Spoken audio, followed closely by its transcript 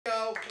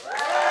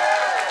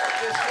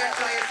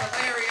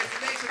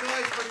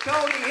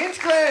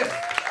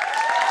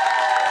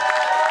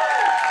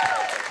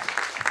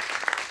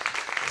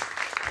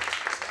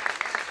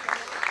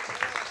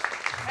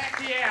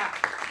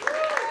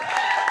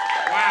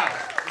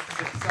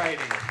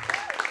exciting.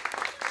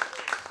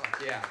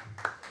 Fuck yeah.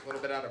 A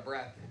little bit out of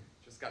breath.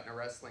 Just got in a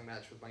wrestling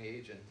match with my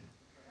agent.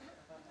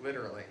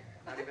 Literally.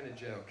 Not even a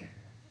joke.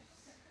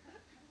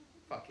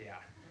 Fuck yeah.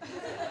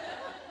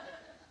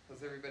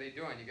 How's everybody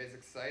doing? You guys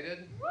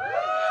excited?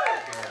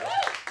 Good.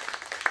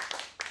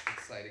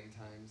 Exciting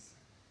times.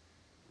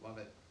 Love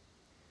it.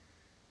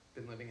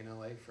 Been living in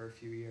LA for a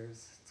few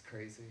years. It's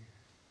crazy.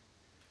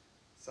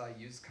 Saw a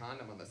used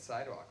condom on the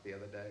sidewalk the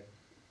other day.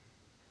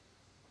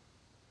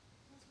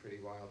 It's pretty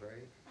wild,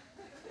 right?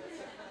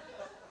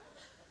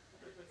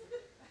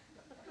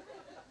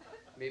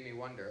 Made me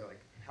wonder, like,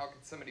 how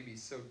could somebody be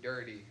so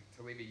dirty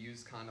to leave a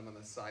used condom on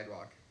the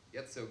sidewalk,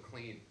 yet so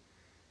clean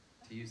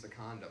to use a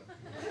condom?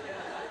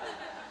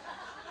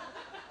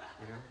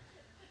 You know?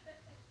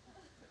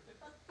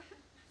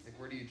 Like,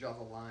 where do you draw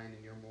the line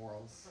in your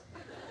morals?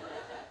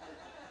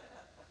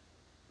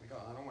 Like,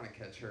 oh, I don't want to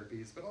catch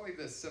herpes, but I'll leave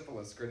this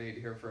syphilis grenade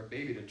here for a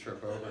baby to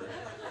trip over.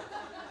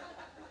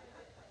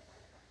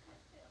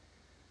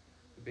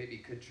 The baby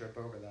could trip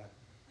over that.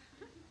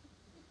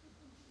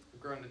 A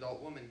grown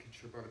adult woman could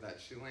trip over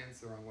that. She lands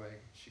the wrong way.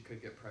 She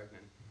could get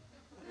pregnant.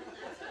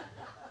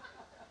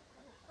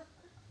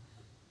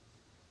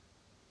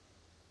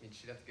 I mean,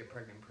 she'd have to get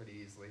pregnant pretty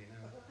easily, you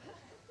know?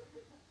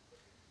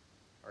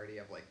 Already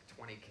have like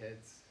 20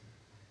 kids.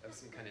 Have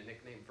some kind of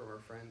nickname from her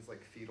friends,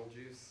 like fetal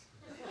juice.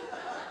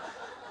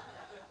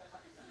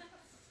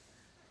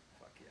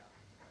 Fuck yeah.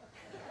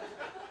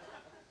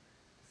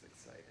 It's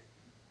exciting.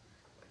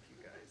 I like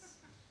you guys.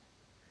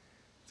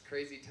 It's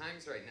crazy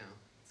times right now.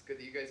 It's good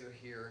that you guys are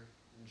here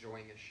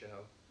enjoying a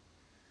show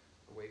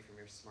away from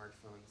your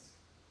smartphones.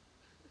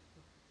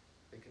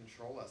 They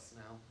control us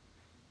now.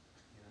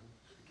 You know,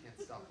 you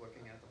can't stop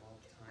looking at them all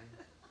the time.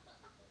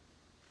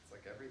 It's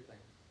like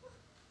everything.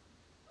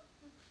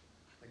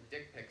 Like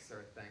dick pics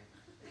are a thing.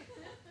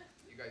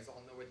 You guys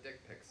all know what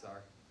dick pics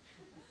are.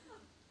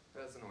 It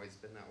hasn't always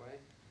been that way.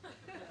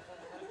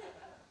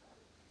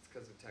 It's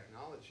because of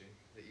technology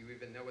that you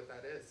even know what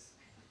that is.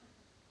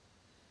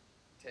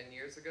 10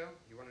 years ago,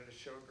 you wanted to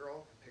show a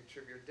girl a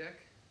picture of your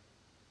dick,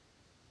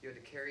 you had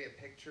to carry a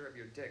picture of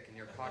your dick in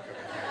your pocket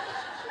with you.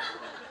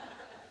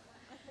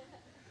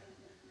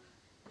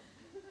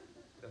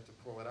 You'd have to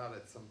pull it out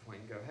at some point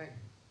and go, hey,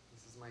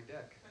 this is my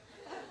dick.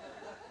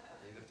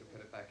 And you'd have to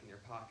put it back in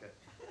your pocket.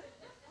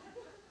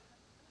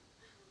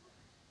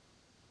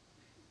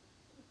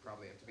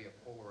 Probably have to be a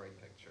Polaroid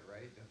picture,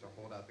 right? You have to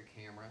hold out the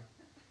camera,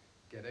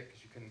 get it,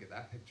 because you couldn't get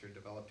that picture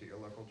developed at your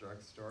local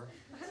drugstore.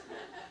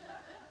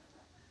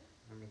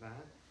 Remember that?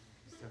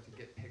 You used to have to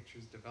get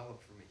pictures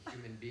developed from a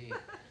human being.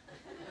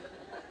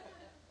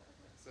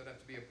 So it'd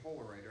have to be a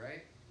Polaroid,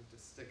 right? You have to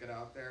stick it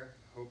out there,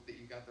 hope that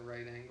you got the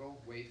right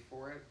angle, wait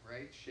for it,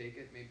 right? Shake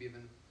it, maybe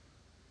even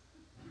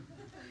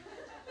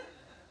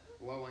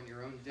blow on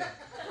your own dick.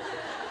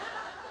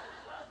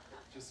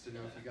 Just to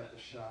know if you got the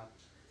shot.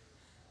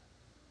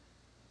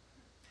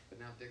 But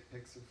now dick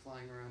pics are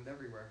flying around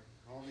everywhere,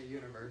 all in the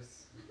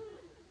universe.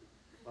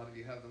 A lot of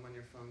you have them on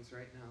your phones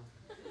right now.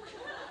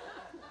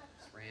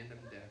 Just random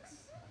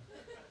dicks.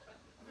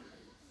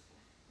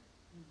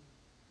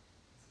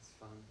 This is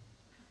fun.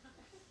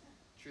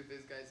 Truth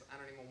is, guys, I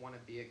don't even want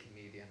to be a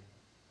comedian.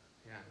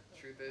 Yeah,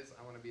 truth is,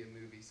 I want to be a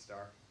movie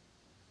star.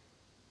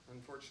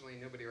 Unfortunately,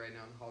 nobody right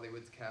now in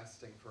Hollywood's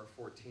casting for a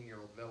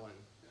 14-year-old villain.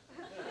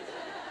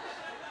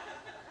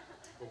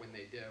 But when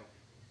they do,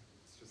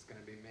 it's just going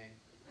to be me.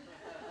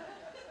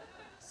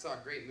 Saw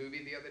a great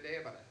movie the other day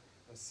about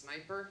a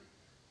sniper.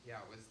 Yeah,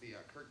 it was the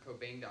Kurt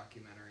Cobain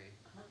documentary.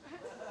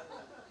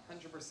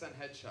 100%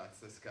 headshots,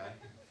 this guy.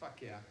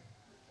 Fuck yeah.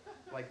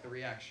 Like the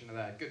reaction to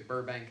that. Good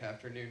Burbank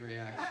afternoon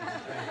reaction.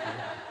 Thank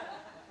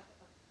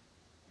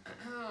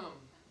you.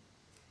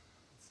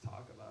 Let's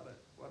talk about it.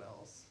 What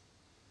else?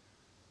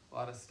 A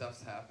lot of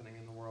stuff's happening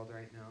in the world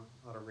right now.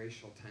 A lot of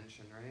racial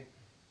tension, right?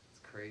 It's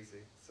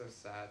crazy. It's so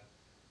sad.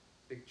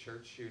 Big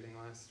church shooting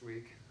last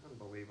week.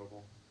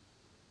 Unbelievable.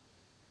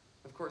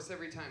 Of course,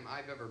 every time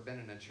I've ever been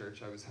in a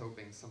church, I was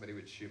hoping somebody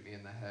would shoot me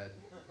in the head.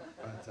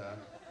 But,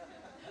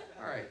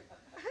 all right.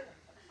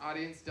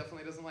 Audience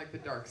definitely doesn't like the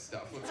dark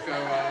stuff. Let's go,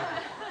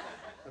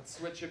 let's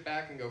switch it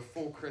back and go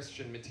full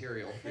Christian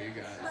material for you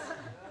guys.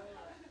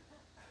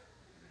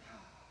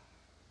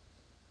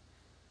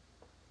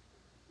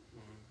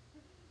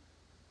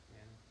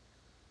 Yeah.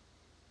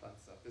 Fun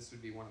stuff. This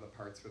would be one of the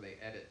parts where they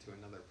edit to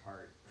another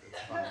part. It's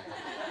fun.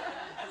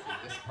 So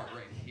this part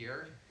right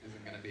here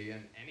isn't going to be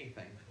in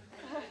anything.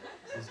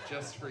 This is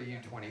just for you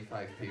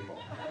 25 people.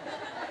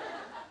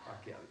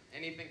 Fuck yeah.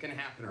 Anything can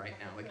happen right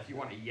now. Like if you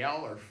want to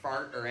yell or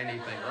fart or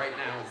anything, right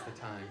now is the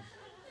time.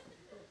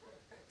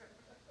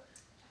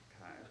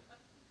 Okay.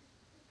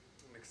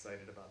 I'm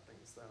excited about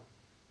things though.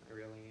 I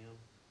really am.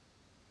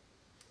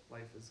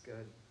 Life is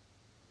good.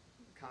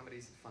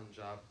 Comedy's a fun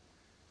job.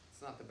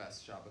 It's not the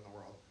best job in the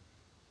world.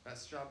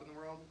 Best job in the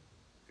world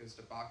goes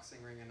to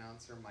boxing ring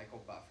announcer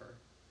Michael Buffer.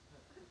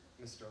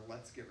 Mr.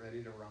 Let's Get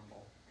Ready to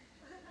Rumble.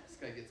 This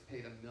guy gets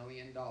paid $1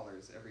 million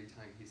every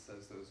time he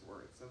says those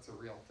words. That's a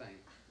real thing.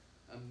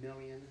 $1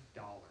 million.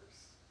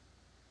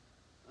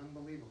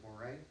 Unbelievable,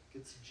 right?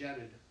 Gets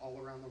jetted all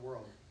around the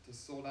world to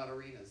sold out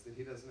arenas that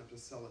he doesn't have to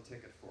sell a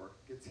ticket for.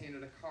 Gets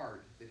handed a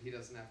card that he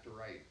doesn't have to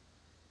write.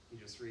 He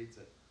just reads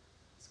it.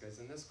 This guy's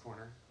in this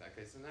corner, that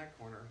guy's in that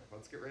corner.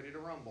 Let's get ready to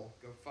rumble.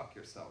 Go fuck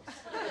yourselves.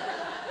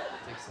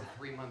 Takes a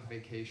 3-month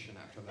vacation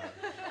after that.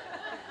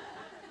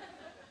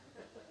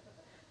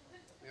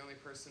 The only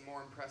person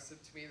more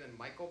impressive to me than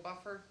Michael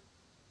Buffer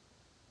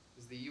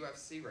is the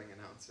UFC ring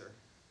announcer.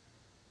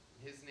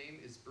 His name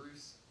is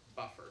Bruce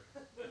Buffer.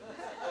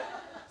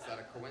 Is that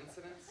a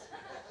coincidence?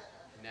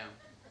 No.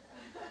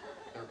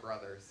 They're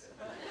brothers.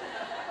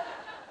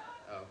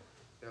 Oh,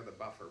 they're the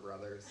Buffer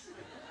brothers.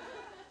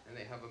 And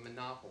they have a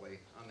monopoly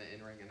on the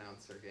in-ring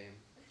announcer game.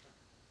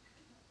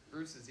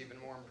 Bruce is even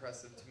more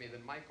impressive to me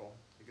than Michael,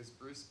 because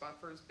Bruce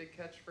Buffer's big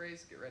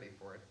catchphrase, get ready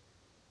for it,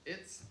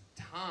 it's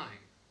time.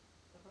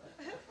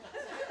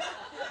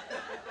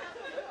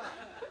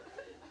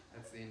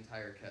 That's the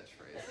entire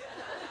catchphrase.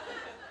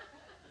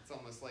 It's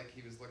almost like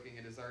he was looking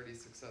at his already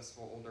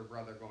successful older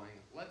brother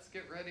going, let's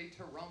get ready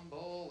to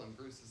rumble, and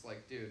Bruce is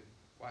like, dude,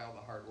 why all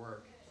the hard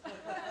work?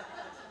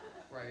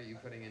 Why are you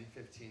putting in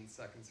 15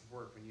 seconds of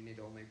work when you need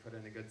to only put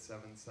in a good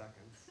 7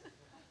 seconds?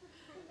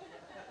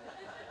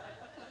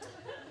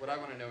 What I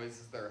want to know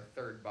is there a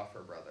third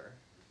Buffer brother?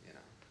 You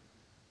know,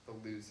 the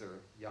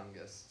loser,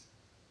 youngest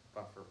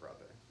Buffer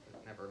brother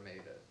that never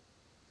made it.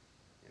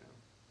 You know,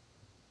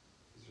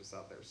 he's just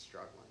out there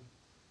struggling.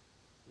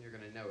 You're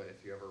going to know it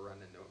if you ever run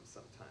into him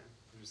sometime.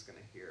 You're just going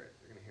to hear it.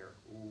 You're going to hear,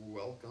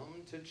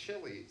 welcome to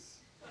Chili's.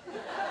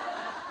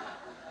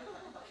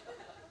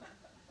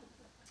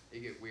 You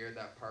get weird,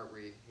 that part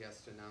where he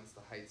has to announce the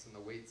heights and the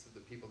weights of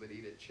the people that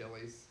eat at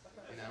Chili's,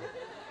 you know?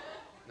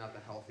 Not the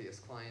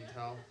healthiest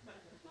clientele.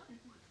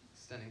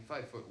 Standing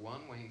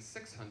 5'1", weighing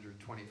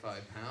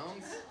 625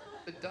 pounds,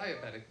 the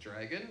diabetic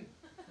dragon.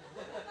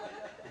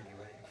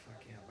 Anyway,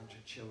 fuck yeah, a bunch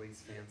of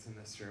Chili's fans in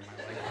this room. I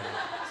like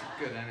that. It's a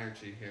good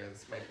energy here.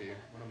 This might be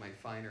one of my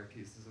finer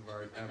pieces of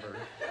art ever.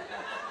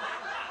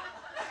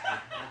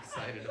 I'm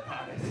excited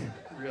about it.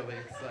 Really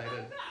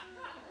excited.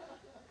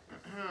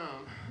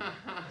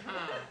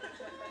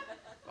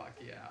 Fuck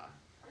yeah.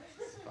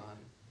 It's fun.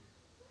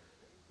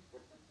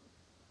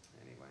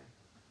 Anyway,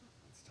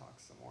 let's talk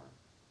some more.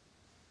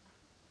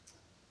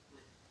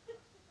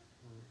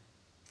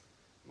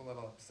 I'm a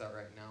little upset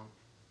right now.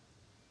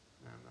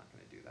 No, I'm not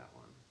going to do that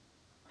one.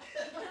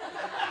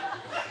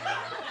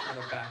 I'm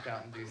going to back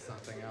out and do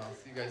something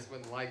else. You guys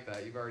wouldn't like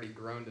that. You've already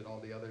groaned at all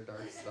the other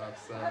dark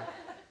stuff, so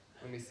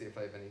let me see if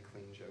I have any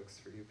clean jokes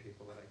for you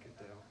people that I could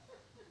do.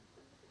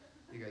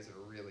 You guys are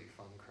a really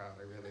fun crowd.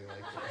 I really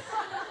like this.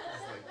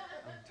 It's like,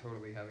 I'm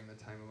totally having the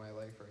time of my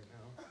life right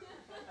now.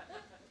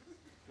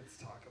 Let's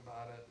talk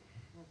about it.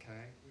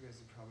 Okay, you guys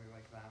would probably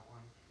like that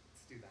one.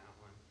 Let's do that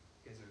one.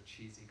 You guys are a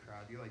cheesy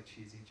crowd. You like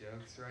cheesy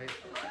jokes, right?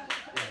 Yeah,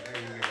 there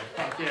you go.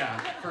 Fuck yeah.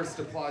 First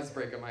applause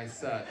break of my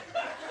set.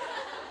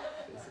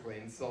 Basically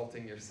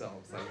insulting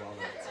yourselves. I love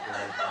it. It's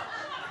great.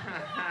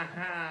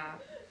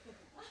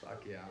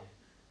 Fuck yeah.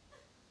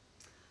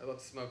 I love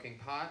smoking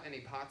pot.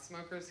 Any pot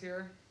smokers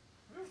here?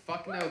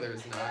 Fuck no,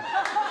 there's not.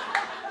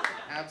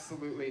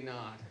 Absolutely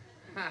not.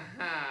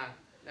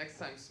 Next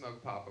time,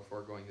 smoke pot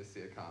before going to see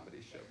a comedy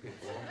show,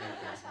 people. It'll make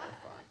things more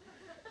fun.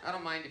 I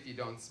don't mind if you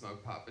don't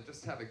smoke pot, but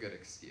just have a good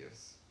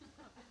excuse.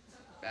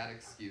 Bad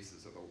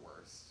excuses are the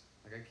worst.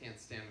 Like, I can't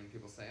stand when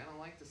people say, I don't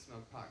like to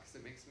smoke pot because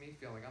it makes me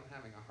feel like I'm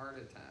having a heart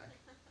attack.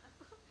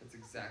 That's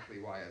exactly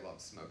why I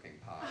love smoking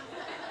pot.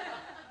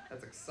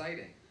 That's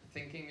exciting.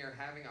 Thinking you're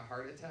having a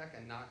heart attack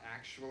and not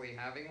actually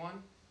having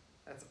one,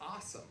 that's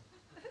awesome.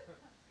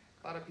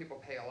 A lot of people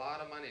pay a lot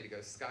of money to go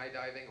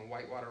skydiving and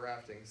whitewater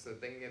rafting so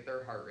that they can get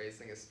their heart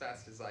racing as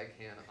fast as I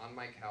can on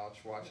my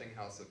couch watching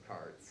House of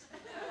Cards.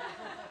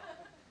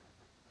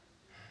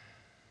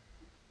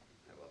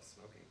 I love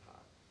smoking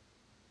pot.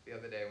 The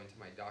other day I went to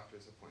my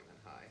doctor's appointment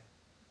high.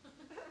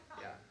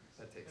 Yeah,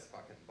 that takes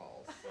fucking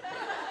balls.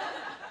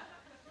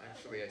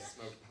 Actually, I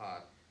smoked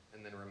pot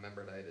and then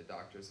remembered I had a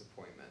doctor's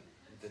appointment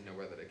and didn't know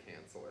whether to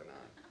cancel or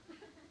not.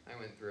 I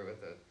went through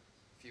with it.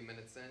 A few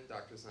minutes in,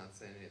 doctor's not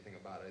saying anything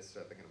about it. I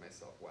start thinking to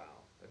myself,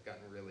 wow, I've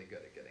gotten really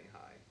good at getting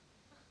high.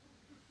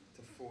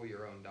 To fool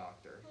your own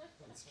doctor.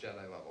 It's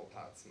Jedi level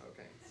pot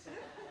smoking.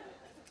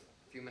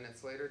 A few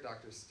minutes later,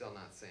 doctor's still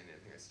not saying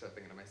anything. I start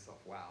thinking to myself,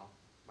 wow,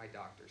 my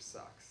doctor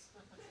sucks.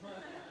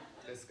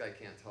 This guy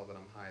can't tell that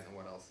I'm high, then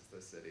what else is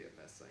this idiot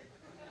missing?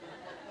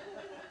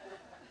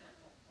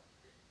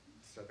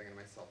 Start thinking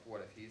to myself,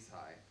 what if he's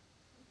high?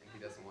 And he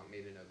doesn't want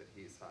me to know that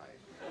he's high.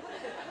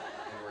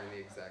 And we're in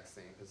the exact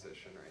same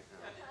position right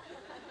now.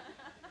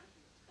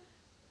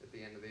 At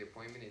the end of the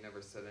appointment, he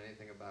never said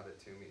anything about it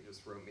to me. He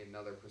just wrote me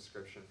another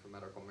prescription for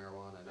medical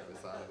marijuana and I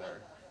was out of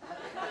there.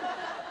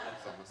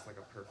 It's almost like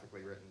a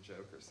perfectly written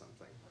joke or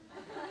something.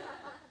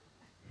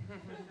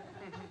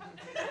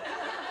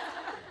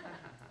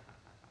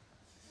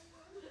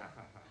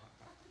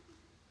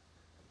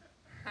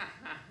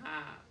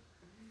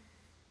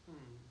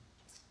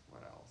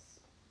 What else?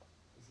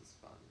 This is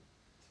fun.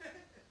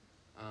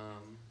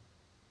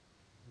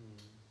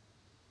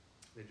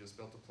 They just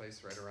built a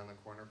place right around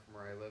the corner from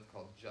where I live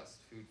called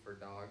Just Food for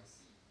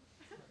Dogs.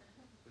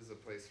 This is a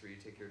place where you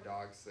take your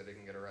dogs so they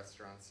can get a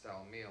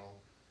restaurant-style meal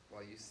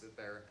while you sit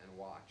there and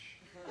watch.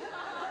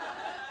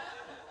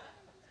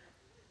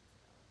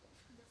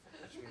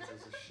 Which means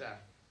there's a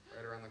chef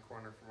right around the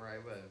corner from where I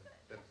live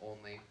that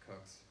only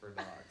cooks for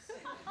dogs.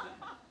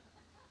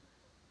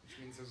 Which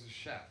means there's a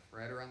chef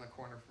right around the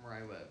corner from where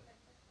I live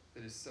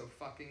that is so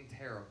fucking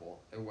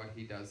terrible at what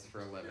he does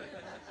for a living.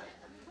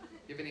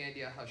 You have any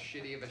idea how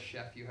shitty of a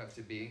chef you have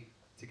to be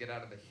to get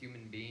out of the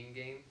human being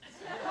game?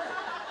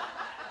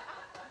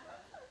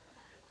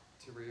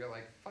 To where you're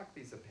like, fuck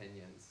these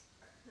opinions.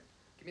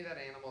 Give me that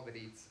animal that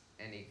eats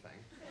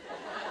anything.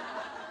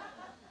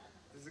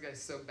 This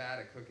guy's so bad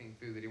at cooking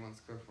food that he wants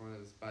to cook for one of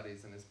his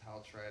buddies, and his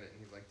pal tried it,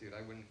 and he's like, dude,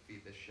 I wouldn't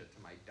feed this shit to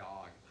my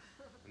dog.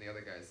 And the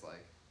other guy's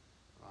like,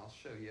 well, I'll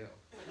show you.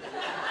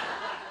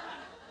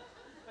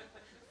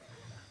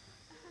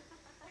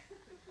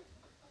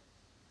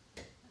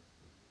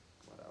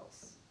 What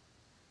else?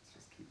 Let's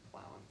just keep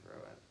plowing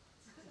through it.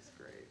 This is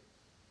great.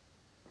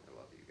 I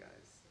love you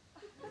guys.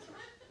 These are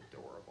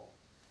adorable.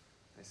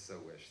 I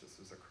so wish this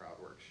was a crowd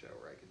work show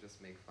where I could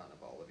just make fun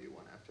of all of you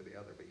one after the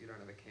other, but you don't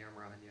have a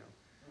camera on you.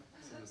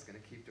 So I'm just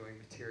going to keep doing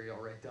material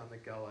right down the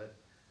gullet.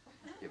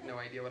 You have no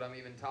idea what I'm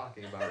even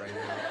talking about right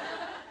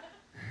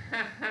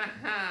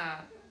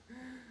now.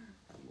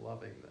 I'm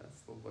loving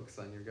this. The looks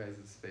on your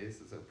guys'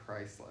 faces are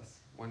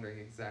priceless. Wondering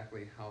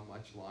exactly how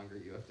much longer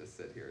you have to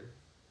sit here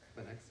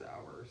the next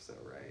hour or so,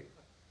 right?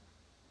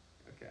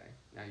 Okay,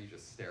 now you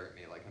just stare at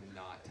me like I'm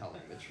not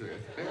telling the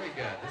truth. Very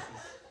good. This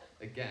is,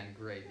 again,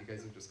 great. You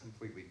guys are just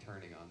completely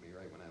turning on me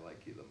right when I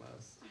like you the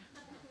most.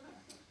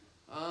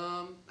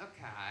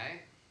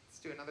 Okay. Let's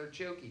do another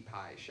jokey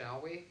pie,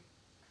 shall we?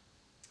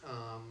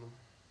 All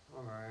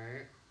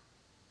right.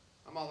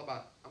 I'm all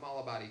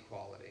about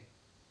equality.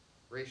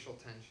 Racial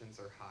tensions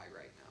are high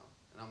right now,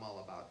 and I'm all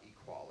about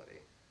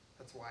equality.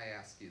 That's why I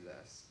ask you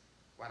this.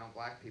 Why don't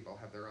black people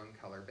have their own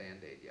color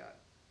Band-Aid yet?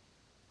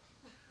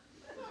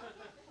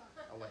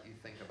 I'll let you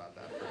think about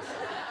that for a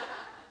second.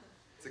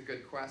 It's a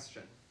good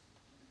question.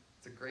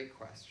 It's a great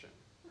question.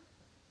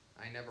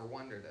 I never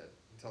wondered it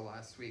until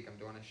last week. I'm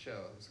doing a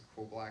show. There's a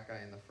cool black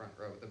guy in the front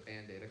row with a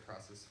Band-Aid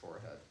across his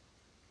forehead.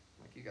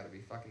 I'm like, you gotta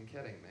be fucking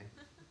kidding me.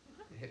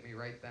 It hit me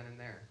right then and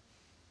there.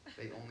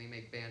 They only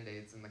make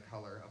Band-Aids in the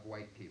color of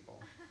white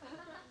people.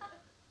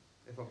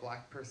 If a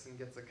black person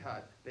gets a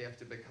cut, they have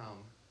to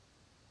become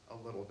a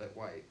little bit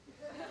white.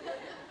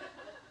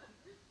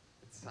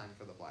 It's time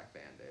for the black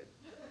Band-Aid.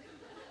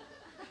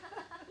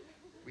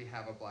 We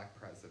have a black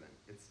president.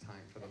 It's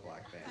time for the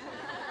black Band-Aid.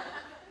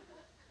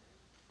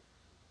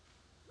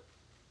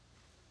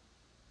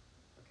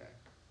 Okay.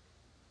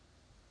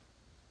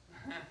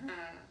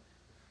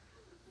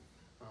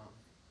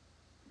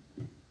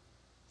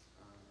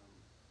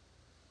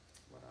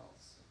 What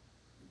else?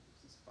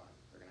 This is fun.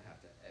 They're gonna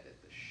have to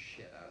edit the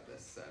shit out of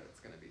this set. It's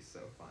gonna be so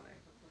funny.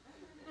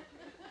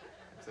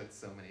 I've said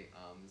so many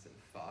ums and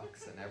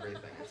fucks and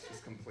everything. It's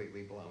just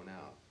completely blown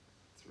out.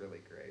 It's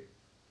really great.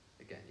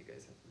 Again, you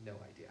guys have no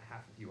idea.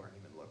 Half of you aren't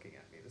even looking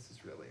at me. This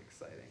is really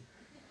exciting.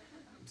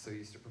 I'm so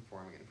used to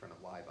performing in front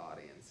of live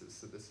audiences,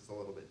 so this is a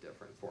little bit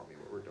different for me,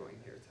 what we're doing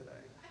here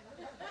today.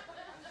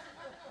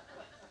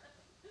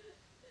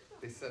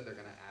 They said they're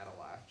gonna add a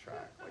laugh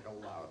track, like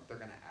they're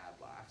gonna add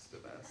laughs to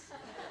this.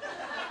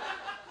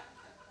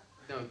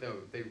 No,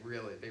 they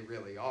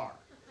really are.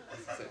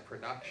 This is a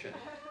production.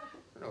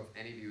 I don't know if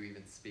any of you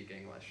even speak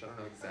English. I don't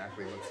know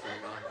exactly what's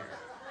going on here.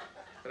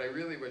 But I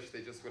really wish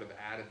they just would have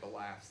added the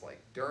laughs,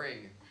 like,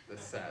 during the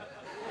set.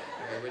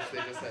 Like, I wish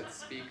they just had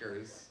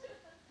speakers.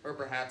 Or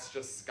perhaps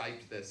just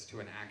Skyped this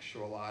to an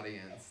actual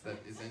audience that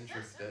is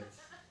interested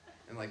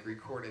and, like,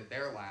 recorded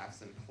their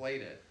laughs and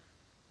played it,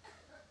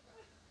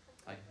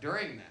 like,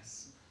 during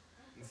this,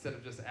 instead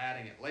of just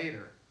adding it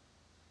later.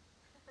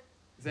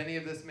 Is any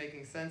of this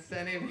making sense to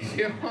any of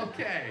you?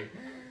 Okay.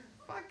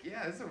 Fuck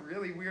yeah, this is a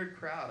really weird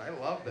crowd. I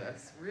love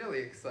this. Really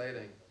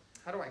exciting.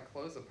 How do I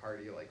close a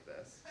party like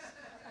this?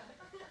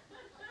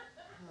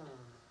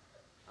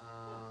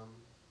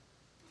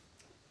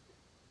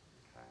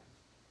 Okay.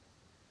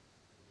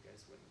 You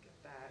guys wouldn't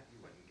get that, you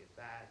wouldn't get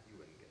that, you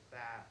wouldn't get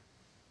that.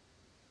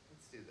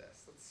 Let's do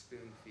this. Let's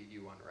spoon feed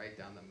you one right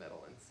down the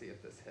middle and see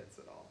if this hits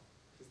at all.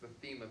 This is the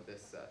theme of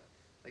this set.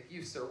 Like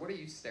you, sir, what are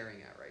you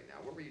staring at right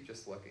now? What were you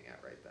just looking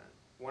at right then?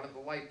 One of the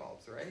light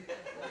bulbs, right?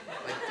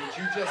 Like, did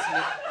you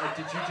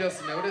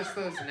just notice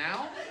those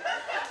now?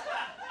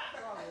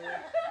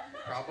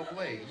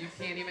 Probably. You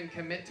can't even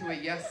commit to a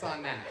yes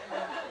on that.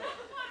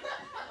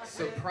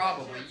 So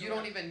probably. You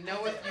don't even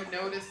know if you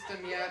noticed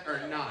them yet or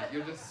not.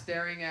 You're just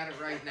staring at it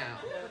right now.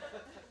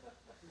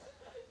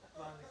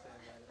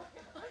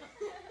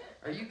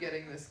 Are you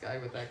getting this guy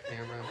with that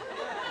camera?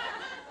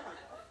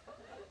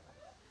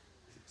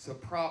 So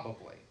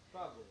probably.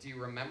 Probably. Do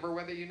you remember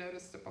whether you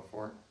noticed it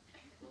before?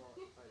 Well,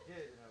 if I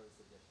did, then I would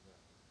suggest no.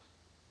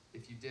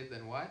 If you did,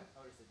 then what?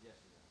 I would suggest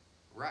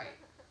no. Right.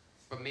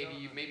 But maybe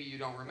you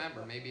don't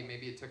remember. Maybe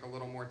it took a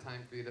little more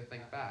time for you to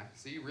think back.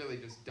 So you really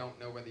just don't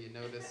know whether you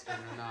noticed it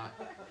or not.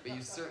 But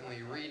you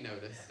certainly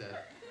re-noticed it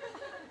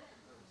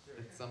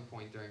at some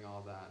point during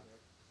all that.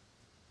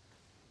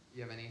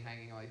 You have any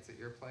hanging lights at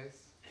your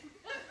place?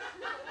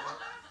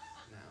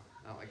 No,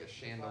 not like a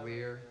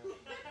chandelier.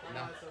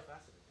 No.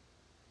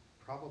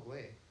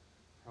 Probably.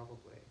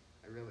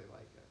 I really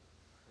like it.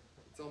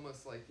 It's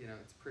almost like,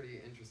 it's pretty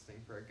interesting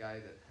for a guy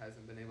that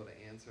hasn't been able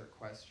to answer a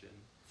question,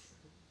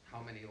 how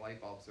many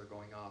light bulbs are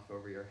going off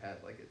over your head.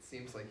 Like, it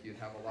seems like you'd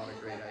have a lot of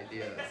great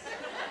ideas,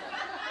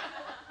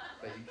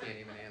 but you can't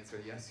even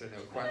answer yes or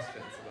no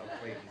questions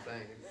about blatant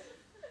things.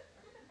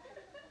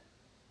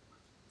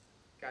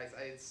 Guys,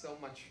 I had so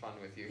much fun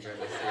with you here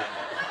this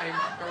evening.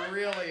 I'm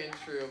really and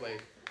truly.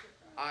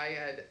 I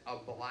had a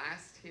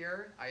blast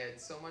here. I had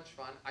so much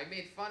fun. I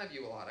made fun of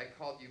you a lot. I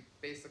called you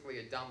basically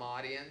a dumb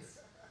audience.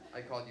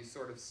 I called you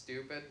sort of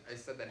stupid. I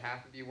said that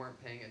half of you weren't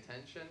paying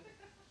attention.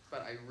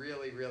 But I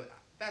really,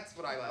 that's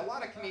what I like. A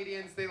lot of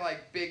comedians, they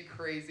like big,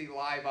 crazy,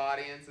 live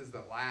audiences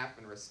that laugh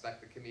and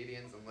respect the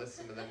comedians and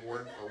listen to them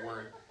word for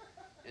word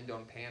and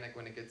don't panic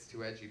when it gets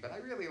too edgy. But I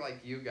really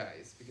like you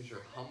guys because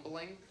you're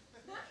humbling.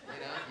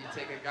 You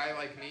take a guy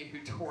like me who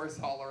tours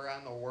all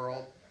around the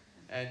world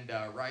and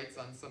writes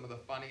on some of the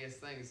funniest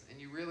things,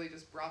 and you really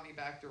just brought me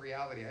back to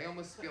reality. I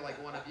almost feel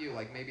like one of you,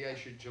 like maybe I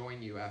should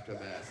join you after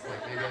this.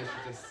 Like maybe I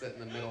should just sit in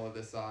the middle of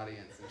this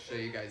audience and show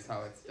you guys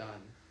how it's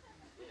done.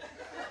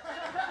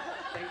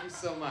 Thank you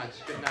so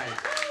much. Good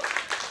night.